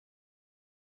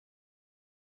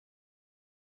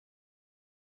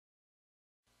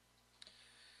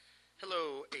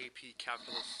Hello AP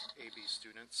Calculus AB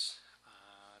students.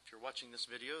 If you're watching this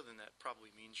video, then that probably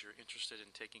means you're interested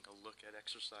in taking a look at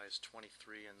exercise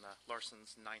 23 in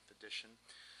Larson's 9th edition.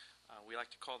 We like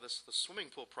to call this the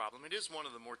swimming pool problem. It is one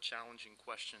of the more challenging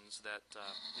questions that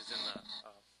is in the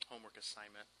homework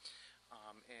assignment.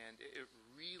 And it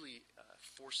really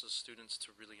forces students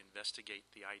to really investigate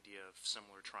the idea of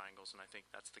similar triangles, and I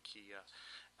think that's the key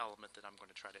element that I'm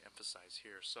going to try to emphasize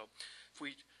here. So if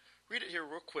we read it here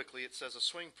real quickly, it says a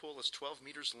swimming pool is 12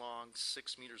 meters long,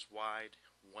 6 meters wide,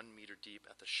 1 meter deep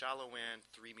at the shallow end,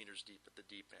 3 meters deep at the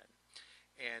deep end.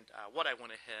 And what I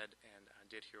went ahead and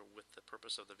did here with the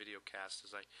purpose of the video cast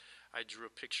is I drew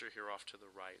a picture here off to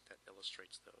the right that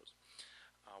illustrates those.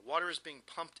 Water is being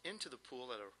pumped into the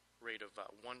pool at a rate of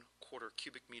 1/4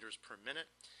 cubic meters per minute,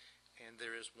 and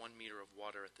there is 1 meter of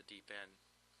water at the deep end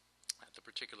at the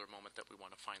particular moment that we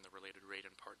want to find the related rate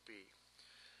in part B.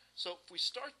 So if we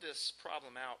start this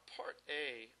problem out, part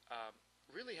A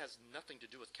really has nothing to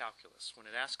do with calculus. When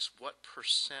it asks what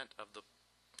percent of the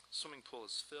swimming pool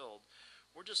is filled,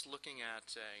 we're just looking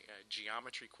at a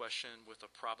geometry question with a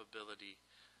probability,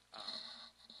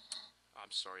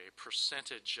 a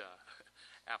percentage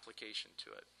application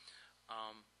to it.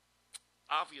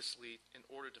 Obviously, in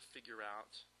order to figure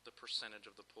out the percentage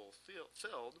of the pool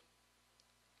filled,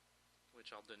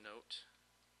 which I'll denote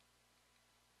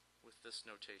with this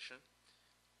notation,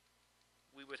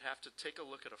 we would have to take a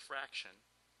look at a fraction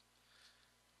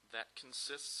that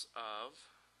consists of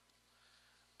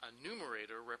a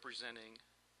numerator representing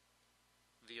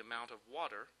the amount of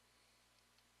water,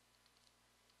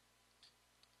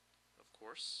 of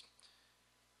course,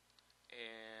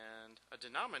 and a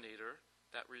denominator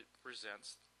that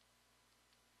represents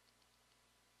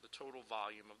the total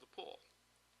volume of the pool.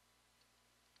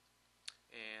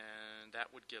 And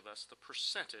that would give us the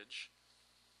percentage,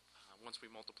 once we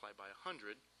multiply by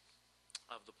 100,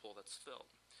 of the pool that's filled.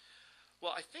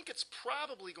 Well, I think it's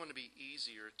probably going to be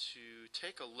easier to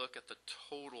take a look at the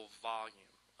total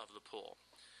volume of the pool.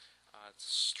 It's a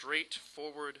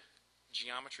straightforward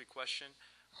geometry question,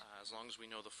 as long as we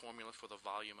know the formula for the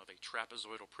volume of a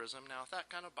trapezoidal prism. Now, if that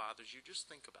kind of bothers you, just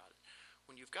think about it.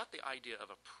 When you've got the idea of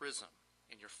a prism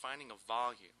and you're finding a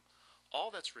volume, all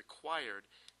that's required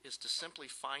is to simply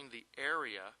find the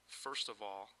area, first of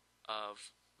all,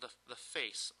 of the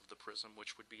face of the prism,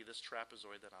 which would be this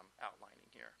trapezoid that I'm outlining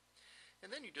here.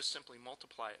 And then you just simply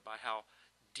multiply it by how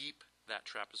deep that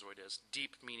trapezoid is.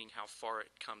 Deep meaning how far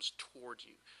it comes toward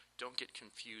you. Don't get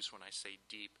confused when I say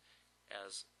deep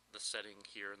as the setting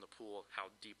here in the pool, how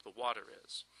deep the water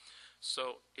is.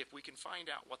 So if we can find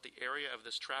out what the area of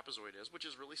this trapezoid is, which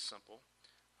is really simple,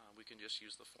 we can just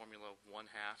use the formula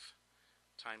 1/2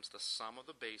 times the sum of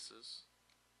the bases,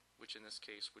 which in this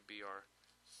case would be our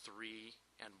 3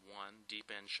 and 1,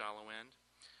 deep end, shallow end,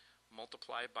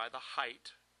 multiplied by the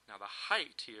height. Now the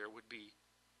height here would be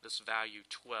this value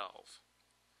 12.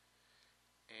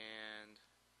 And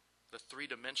the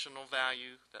three-dimensional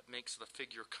value that makes the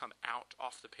figure come out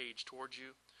off the page towards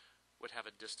you would have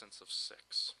a distance of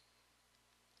 6.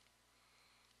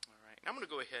 All right, now I'm going to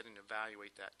go ahead and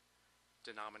evaluate that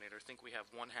denominator. I think we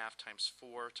have 1/2 times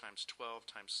 4 times 12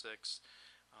 times 6.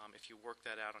 If you work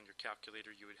that out on your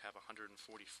calculator, you would have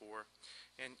 144.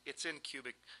 And it's in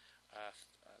cubic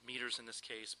meters in this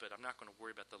case, but I'm not going to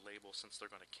worry about the label since they're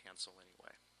going to cancel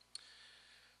anyway.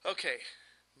 Okay,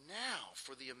 now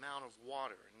for the amount of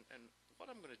water. And what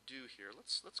I'm going to do here,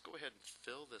 let's go ahead and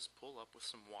fill this pool up with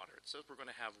some water. It says we're going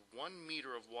to have 1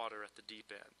 meter of water at the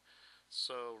deep end.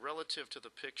 So relative to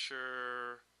the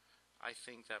picture, I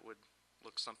think that would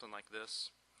look something like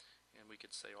this, and we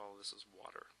could say all of this is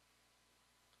water.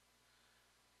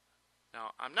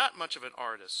 Now, I'm not much of an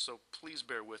artist, so please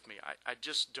bear with me. I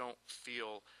just don't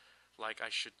feel like I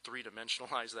should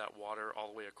three-dimensionalize that water all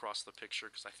the way across the picture,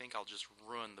 because I think I'll just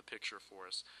ruin the picture for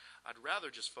us. I'd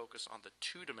rather just focus on the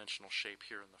two-dimensional shape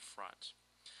here in the front.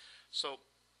 So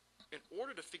in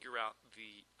order to figure out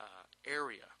the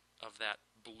area of that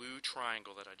blue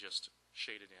triangle that I just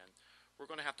shaded in, we're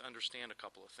going to have to understand a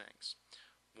couple of things.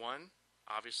 One,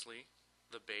 obviously,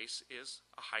 the base is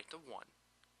a height of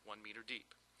 1 meter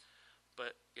deep.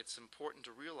 But it's important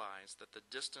to realize that the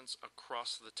distance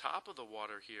across the top of the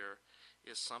water here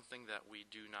is something that we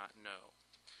do not know.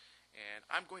 And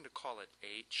I'm going to call it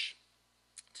H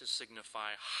to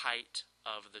signify height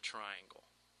of the triangle.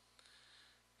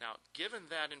 Now, given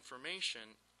that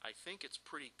information, I think it's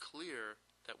pretty clear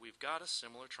that we've got a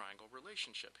similar triangle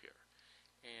relationship here.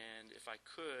 And if I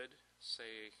could,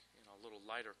 say in a little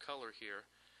lighter color here,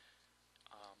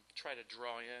 try to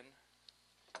draw in,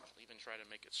 I'll even try to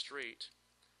make it straight,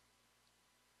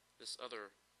 this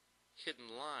other hidden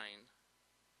line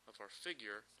of our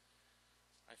figure,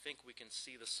 I think we can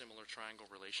see the similar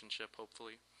triangle relationship,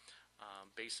 hopefully.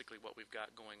 Basically what we've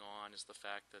got going on is the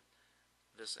fact that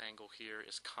this angle here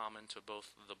is common to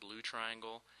both the blue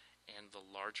triangle and the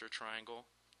larger triangle.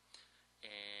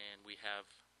 And we have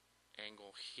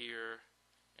angle here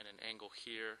and an angle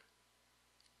here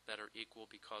that are equal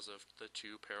because of the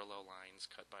two parallel lines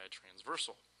cut by a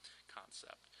transversal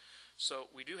concept.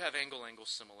 So we do have angle-angle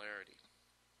similarity.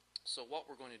 So what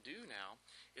we're going to do now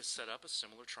is set up a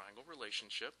similar triangle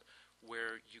relationship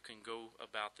where you can go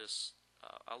about this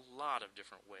a lot of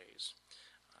different ways.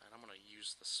 And I'm going to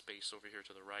use the space over here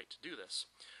to the right to do this.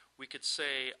 We could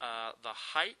say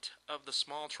the height of the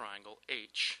small triangle,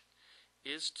 h,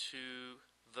 is to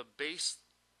the base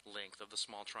length of the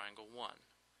small triangle, 1.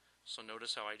 So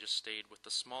notice how I just stayed with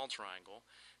the small triangle.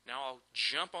 Now I'll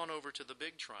jump on over to the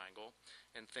big triangle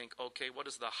and think, okay, what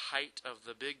is the height of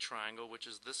the big triangle, which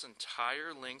is this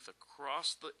entire length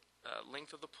across the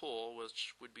length of the pole,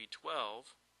 which would be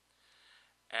 12,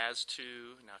 as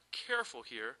to, now careful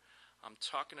here, I'm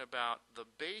talking about the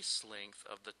base length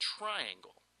of the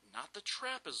triangle, not the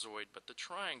trapezoid, but the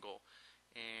triangle,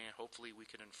 and hopefully we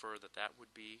can infer that that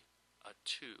would be a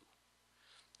 2.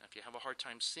 Now, if you have a hard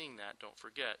time seeing that, don't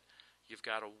forget, you've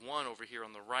got a 1 over here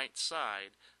on the right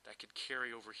side that could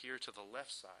carry over here to the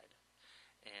left side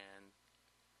and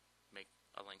make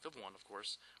a length of 1, of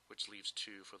course, which leaves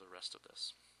 2 for the rest of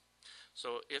this.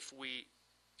 So if we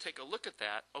take a look at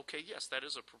that, okay, yes, that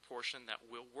is a proportion that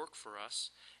will work for us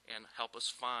and help us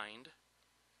find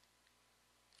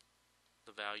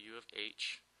the value of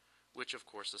h, which of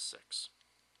course is 6.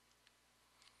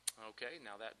 Okay,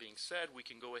 now that being said, we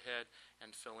can go ahead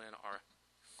and fill in our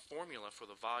formula for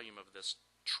the volume of this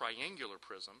triangular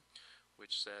prism,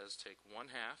 which says take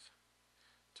 1/2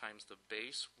 times the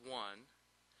base 1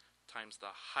 times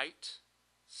the height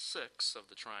 6 of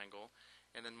the triangle,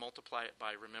 and then multiply it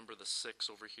by, remember the 6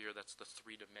 over here, that's the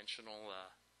 3-dimensional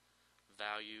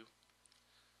value,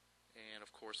 and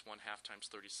of course 1/2 times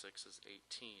 36 is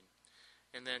 18.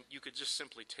 And then you could just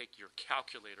simply take your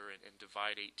calculator and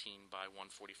divide 18 by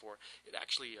 144. It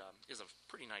actually is a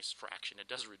pretty nice fraction. It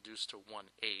does reduce to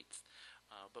 1/8,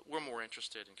 but we're more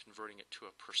interested in converting it to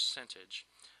a percentage.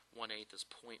 1/8 is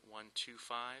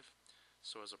 0.125,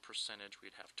 so as a percentage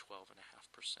we'd have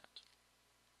 12.5%.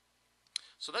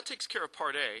 So that takes care of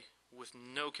part A with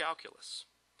no calculus.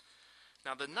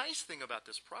 Now the nice thing about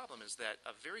this problem is that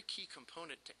a very key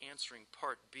component to answering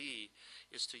part B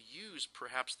is to use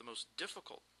perhaps the most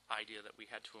difficult idea that we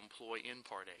had to employ in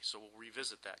part A. So we'll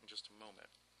revisit that in just a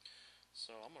moment.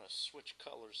 So I'm going to switch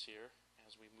colors here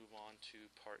as we move on to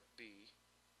part B.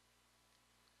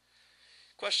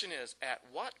 Question is, at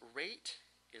what rate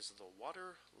is the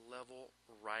water level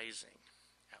rising?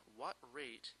 At what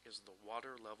rate is the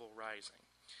water level rising?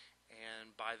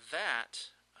 And by that,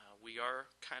 we are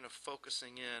kind of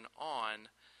focusing in on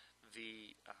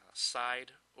the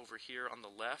side over here on the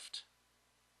left.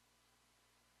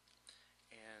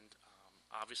 And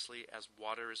obviously, as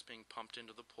water is being pumped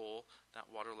into the pool, that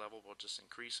water level will just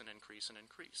increase and increase and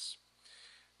increase.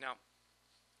 Now,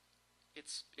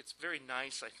 it's very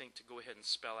nice, I think, to go ahead and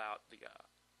spell out the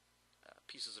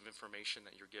pieces of information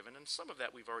that you're given. And some of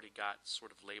that we've already got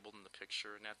sort of labeled in the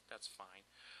picture, and that's fine.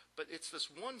 But it's this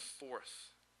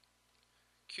 1/4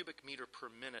 cubic meter per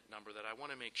minute number that I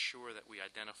want to make sure that we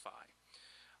identify.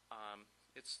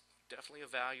 It's definitely a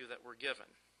value that we're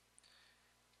given.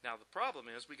 Now the problem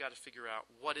is we got to figure out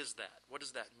what is that? What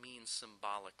does that mean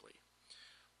symbolically?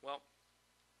 Well,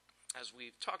 as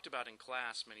we've talked about in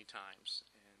class many times,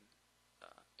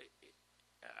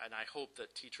 and I hope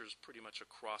that teachers pretty much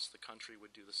across the country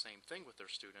would do the same thing with their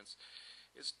students,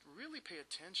 is really pay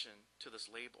attention to this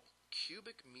label,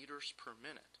 cubic meters per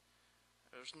minute.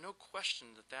 There's no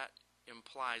question that that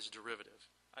implies derivative.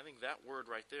 I think that word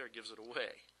right there gives it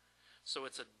away. So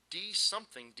it's a d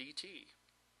something dt.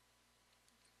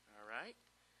 All right?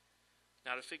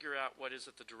 Now to figure out what is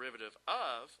it the derivative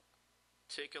of,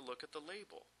 take a look at the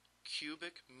label.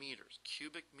 Cubic meters.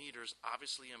 Cubic meters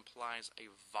obviously implies a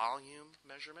volume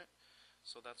measurement,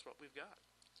 so that's what we've got.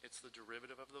 It's the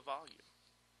derivative of the volume.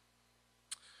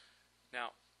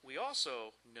 Now, we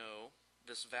also know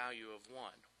this value of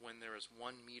 1 when there is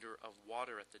 1 meter of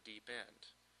water at the deep end.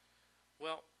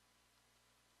 Well,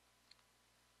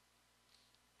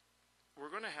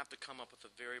 we're going to have to come up with a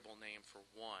variable name for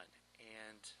 1,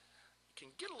 and it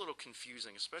can get a little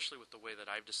confusing, especially with the way that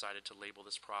I've decided to label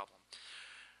this problem.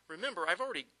 Remember, I've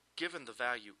already given the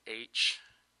value h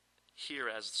here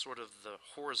as sort of the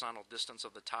horizontal distance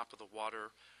of the top of the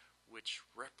water, which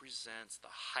represents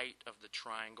the height of the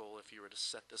triangle if you were to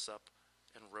set this up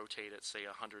and rotate it, say,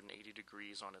 180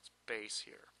 degrees on its base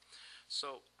here.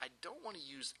 So I don't want to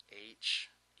use H,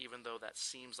 even though that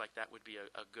seems like that would be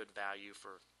a good value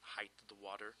for height of the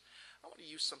water. I want to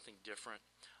use something different.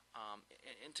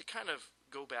 And to kind of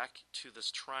go back to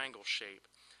this triangle shape,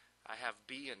 I have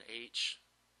B and H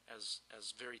as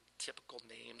very typical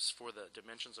names for the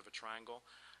dimensions of a triangle.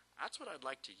 That's what I'd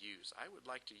like to use. I would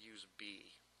like to use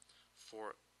B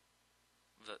for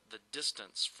the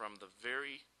distance from the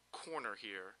very corner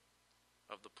here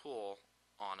of the pool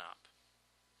on up.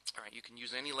 All right, you can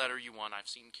use any letter you want.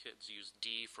 I've seen kids use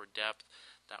D for depth.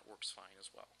 That works fine as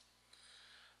well.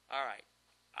 All right.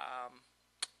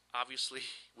 Obviously,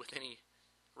 with any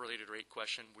related rate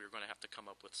question, we're going to have to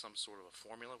come up with some sort of a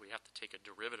formula. We have to take a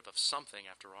derivative of something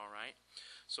after all, right?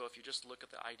 So if you just look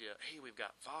at the idea, hey, we've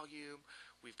got volume,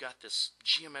 we've got this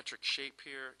geometric shape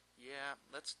here. Yeah,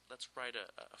 let's write a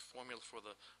formula for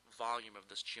the volume of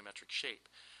this geometric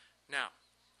shape. Now,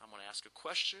 I'm going to ask a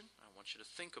question. I want you to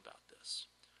think about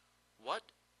this.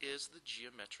 What is the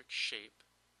geometric shape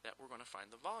that we're going to find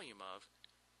the volume of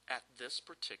at this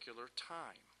particular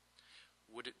time?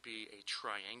 Would it be a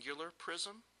triangular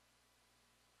prism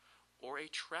or a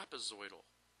trapezoidal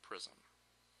prism?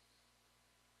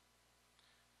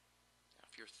 Now,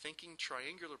 if you're thinking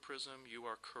triangular prism, you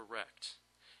are correct.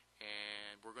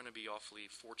 And we're going to be awfully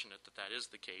fortunate that that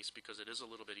is the case, because it is a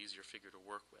little bit easier figure to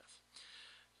work with.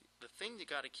 The thing you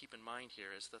got to keep in mind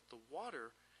here is that the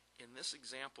water in this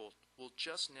example will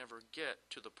just never get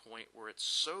to the point where it's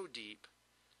so deep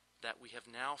that we have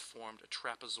now formed a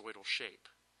trapezoidal shape.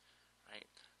 Right?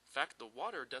 In fact, the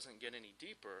water doesn't get any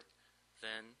deeper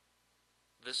than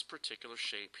this particular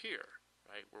shape here,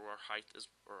 right, where our height is,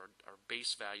 or our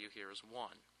base value here is 1.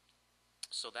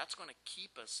 So that's going to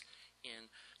keep us in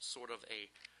sort of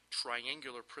a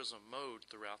triangular prism mode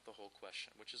throughout the whole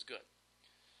question, which is good.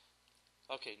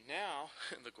 Okay, now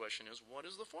the question is, what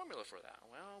is the formula for that?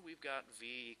 Well, we've got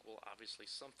V equal obviously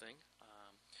something.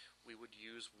 We would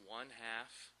use 1/2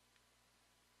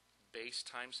 base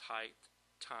times height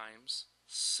times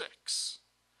 6.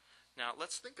 Now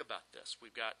let's think about this.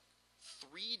 We've got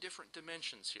 3 different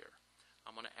dimensions here.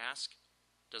 I'm going to ask,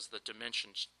 does the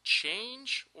dimensions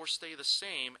change or stay the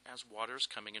same as water is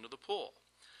coming into the pool?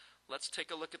 Let's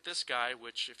take a look at this guy,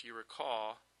 which, if you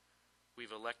recall,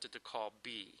 we've elected to call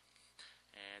B.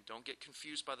 And don't get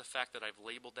confused by the fact that I've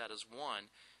labeled that as 1.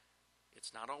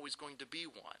 It's not always going to be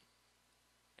 1.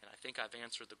 And I think I've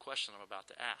answered the question I'm about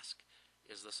to ask.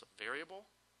 Is this a variable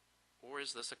or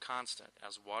is this a constant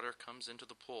as water comes into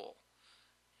the pool?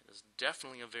 It is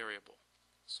definitely a variable.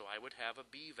 So I would have a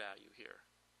B value here.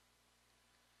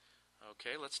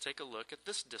 Okay, let's take a look at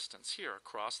this distance here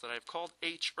across that I've called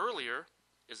H earlier.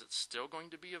 Is it still going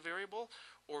to be a variable?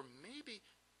 Or maybe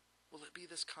will it be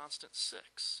this constant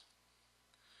 6?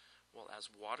 Well, as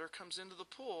water comes into the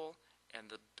pool and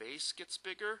the base gets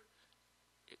bigger,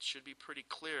 it should be pretty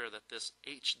clear that this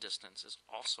H distance is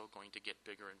also going to get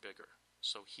bigger and bigger.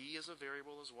 So he is a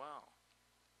variable as well.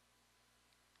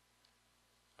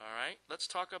 All right, let's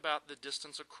talk about the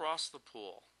distance across the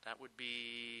pool. That would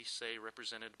be, say,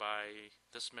 represented by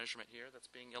this measurement here that's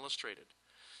being illustrated.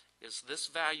 Is this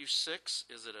value 6,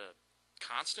 is it a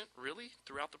constant, really,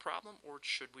 throughout the problem, or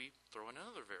should we throw in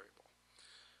another variable?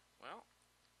 Well,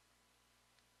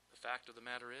 the fact of the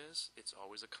matter is, it's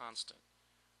always a constant.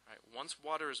 Right? Once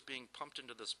water is being pumped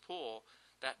into this pool,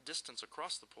 that distance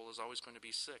across the pool is always going to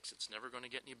be 6. It's never going to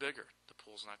get any bigger. The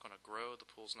pool's not going to grow. The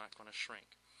pool's not going to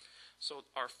shrink. So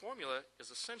our formula is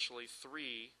essentially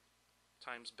 3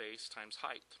 times base times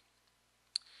height.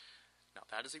 Now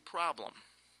that is a problem.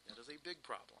 That is a big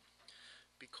problem.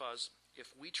 Because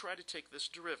if we try to take this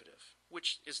derivative,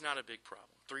 which is not a big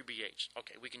problem, 3bh,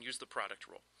 okay, we can use the product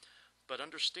rule. But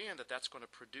understand that that's going to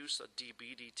produce a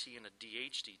dB dt and a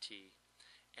dH dt.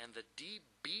 And the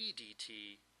dB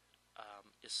dt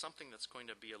is something that's going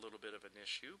to be a little bit of an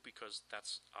issue, because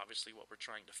that's obviously what we're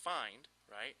trying to find,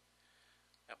 right?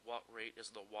 At what rate is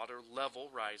the water level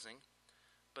rising?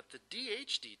 But the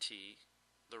dH dt,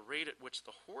 the rate at which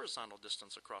the horizontal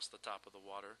distance across the top of the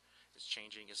water is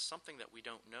changing, is something that we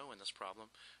don't know in this problem,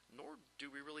 nor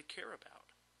do we really care about.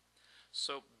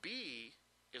 So B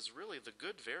is really the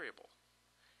good variable.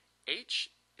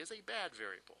 H is a bad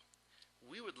variable.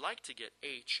 We would like to get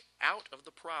H out of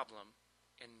the problem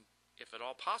and, if at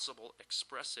all possible,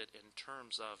 express it in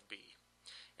terms of B.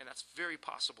 And that's very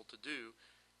possible to do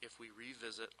if we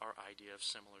revisit our idea of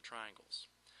similar triangles.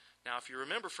 Now, if you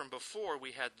remember from before,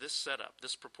 we had this setup,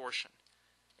 this proportion.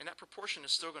 And that proportion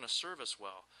is still going to serve us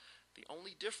well. The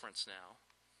only difference now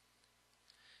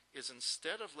is,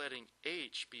 instead of letting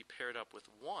H be paired up with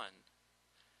 1,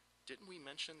 didn't we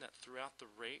mention that throughout the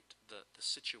rate, the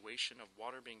situation of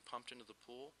water being pumped into the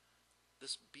pool,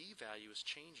 this b value is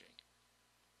changing.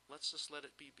 Let's just let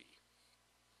it be b.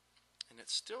 And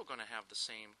it's still going to have the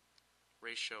same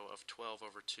ratio of 12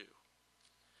 over 2.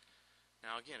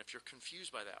 Now again, if you're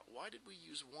confused by that, why did we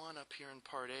use 1 up here in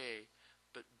part A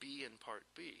but b in part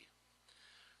B?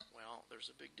 Well, there's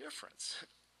a big difference.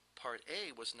 Part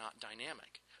A was not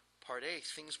dynamic. Part A,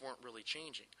 things weren't really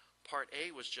changing. Part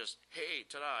A was just, hey,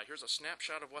 ta-da, here's a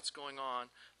snapshot of what's going on.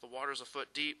 The water's a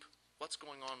foot deep. What's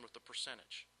going on with the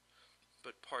percentage?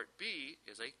 But Part B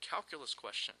is a calculus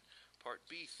question. Part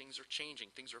B, things are changing.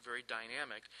 Things are very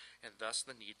dynamic, and thus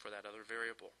the need for that other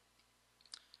variable.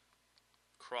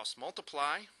 Cross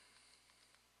multiply,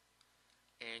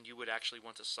 and you would actually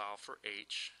want to solve for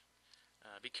h.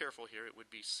 Be careful here. It would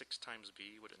be 6 times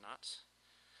b, would it not?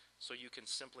 So you can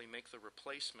simply make the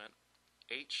replacement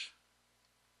h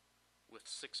with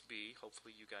 6b.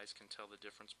 Hopefully you guys can tell the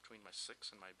difference between my 6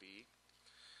 and my b.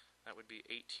 That would be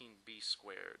 18b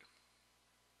squared.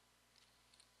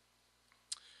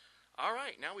 All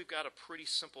right, now we've got a pretty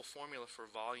simple formula for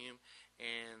volume,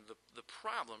 and the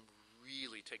problem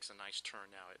really takes a nice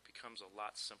turn now. It becomes a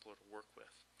lot simpler to work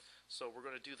with. So we're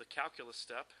going to do the calculus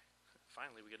step.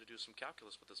 Finally, we got to do some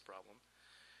calculus with this problem.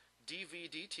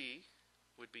 dv dt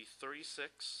would be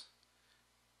 36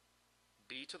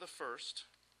 b to the first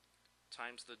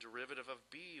times the derivative of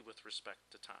b with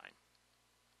respect to time.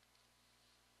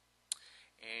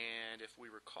 And if we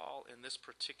recall, in this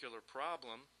particular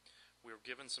problem, we were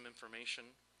given some information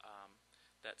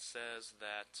that says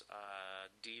that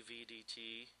dv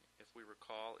dt, if we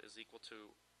recall, is equal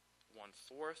to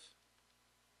 1/4.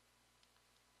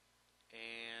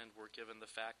 And we're given the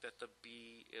fact that the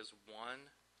b is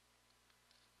 1.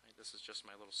 Right, this is just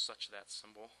my little such that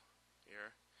symbol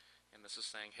here. And this is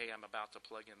saying, hey, I'm about to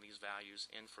plug in these values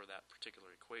in for that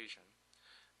particular equation.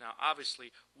 Now,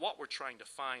 obviously, what we're trying to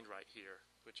find right here,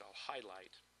 which I'll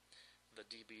highlight, the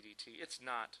dB dt, it's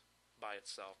not by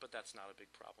itself, but that's not a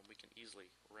big problem. We can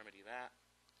easily remedy that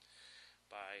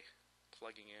by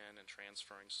plugging in and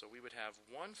transferring. So we would have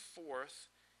 1/4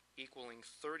 equaling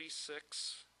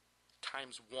 36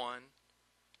 times 1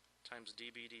 times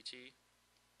dB dt.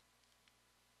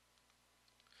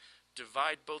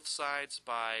 Divide both sides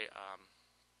by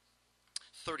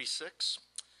 36,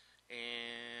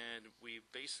 and we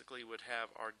basically would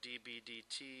have our dB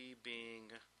dt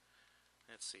being,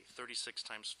 let's see, 36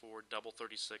 times 4, double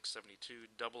 36, 72,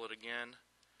 double it again,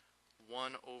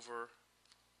 1 over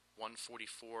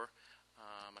 144.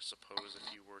 I suppose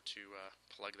if you were to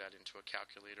plug that into a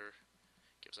calculator,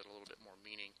 it gives it a little bit more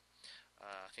meaning.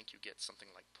 I think you get something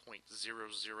like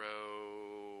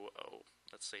 0.000,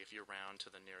 let's say if you round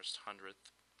to the nearest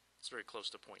hundredth, it's very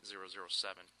close to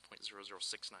 0.007,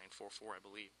 0.006944, I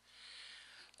believe.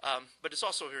 But it's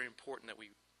also very important that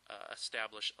we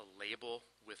establish a label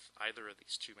with either of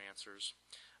these two answers.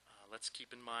 Let's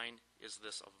keep in mind, is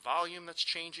this a volume that's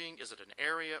changing? Is it an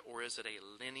area? Or is it a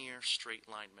linear straight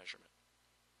line measurement?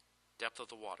 Depth of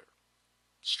the water,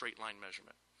 straight line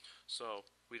measurement. So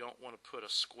we don't want to put a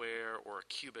square or a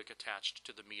cubic attached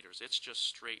to the meters. It's just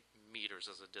straight meters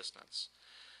as a distance.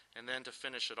 And then to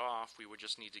finish it off, we would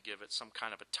just need to give it some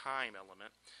kind of a time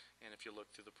element. And if you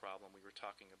look through the problem, we were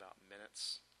talking about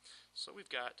minutes. So we've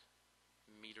got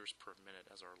meters per minute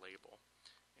as our label.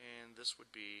 And this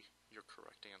would be your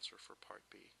correct answer for part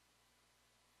B.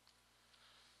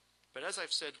 But as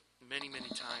I've said many, many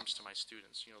times to my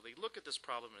students, you know, they look at this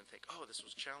problem and think, oh, this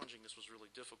was challenging, this was really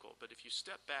difficult. But if you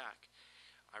step back,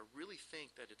 I really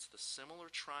think that it's the similar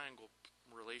triangle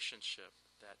relationship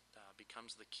that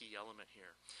becomes the key element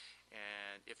here.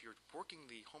 And if you're working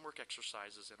the homework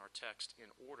exercises in our text in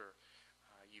order,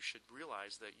 you should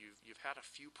realize that you've had a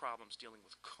few problems dealing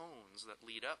with cones that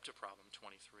lead up to problem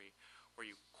 23, where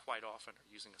you quite often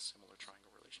are using a similar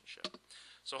triangle relationship.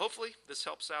 So hopefully this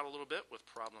helps out a little bit with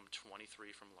problem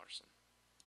 23 from Larson.